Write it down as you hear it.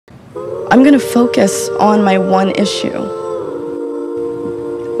I'm gonna focus on my one issue,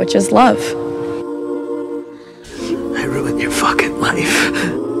 which is love. I ruined your fucking life.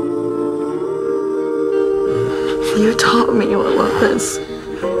 You taught me what love is.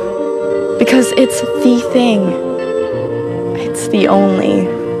 Because it's the thing. It's the only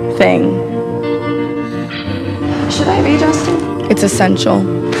thing. Should I be, Justin? It's essential.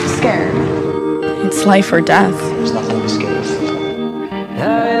 I'm scared. It's life or death. There's nothing to be scared of.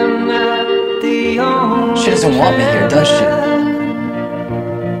 She doesn't want me here, does she?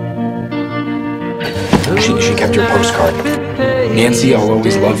 She kept your postcard. Nancy, I'll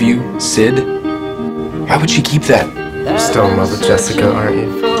always love you. Sid. Why would she keep that? You're still in love with Jessica, aren't you?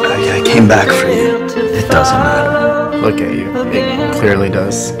 I came back for you. It doesn't matter. Look at you. It clearly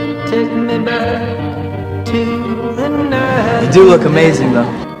does. You do look amazing, though.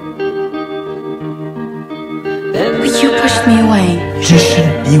 But you pushed me away. You just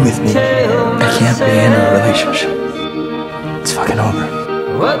shouldn't be with me. I can't be in a relationship. It's fucking over.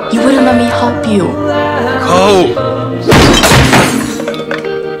 You wouldn't let me help you. Go!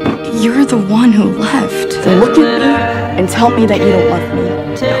 You're the one who left. So look at me and tell me that you don't love me.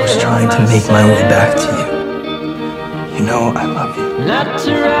 I was trying to make my way back to you. You know I love you. I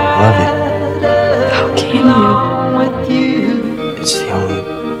love How can you. It's the only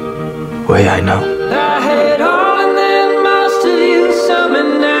way I know.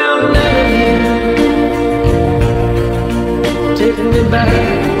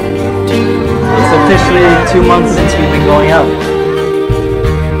 It's officially 2 months since we've been going out.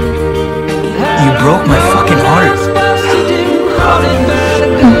 You broke my fucking heart.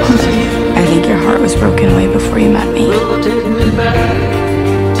 I think your heart was broken way before you met me.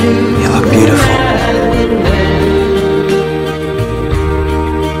 You look beautiful.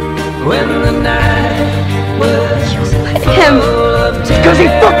 You let him. Because he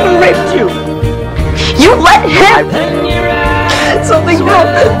fucking raped you. You let him. Something's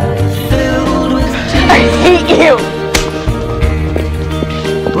broken. I hate you.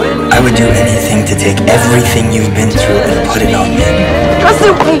 I would do anything to take everything you've been through and put it on me.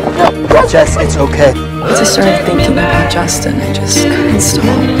 Justin, wait. No. Jess, it's okay. Once I started thinking about Justin, I just couldn't stop.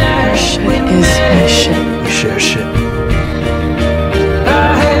 Your shit is my shit. We share shit.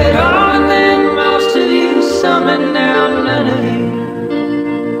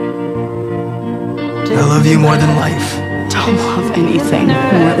 I love you more than life. Don't love anything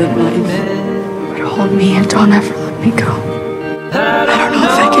more than life. But hold me and don't ever let me go. I don't know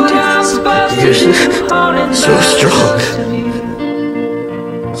if I can do this. You're so strong.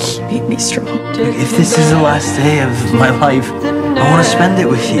 You made me strong. If this is the last day of my life, I want to spend it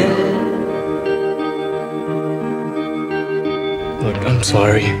with you. Look, I'm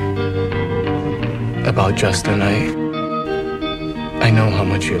sorry about Justin. I know how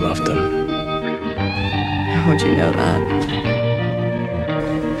much you loved him. How would you know that?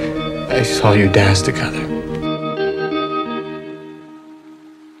 I saw you dance together.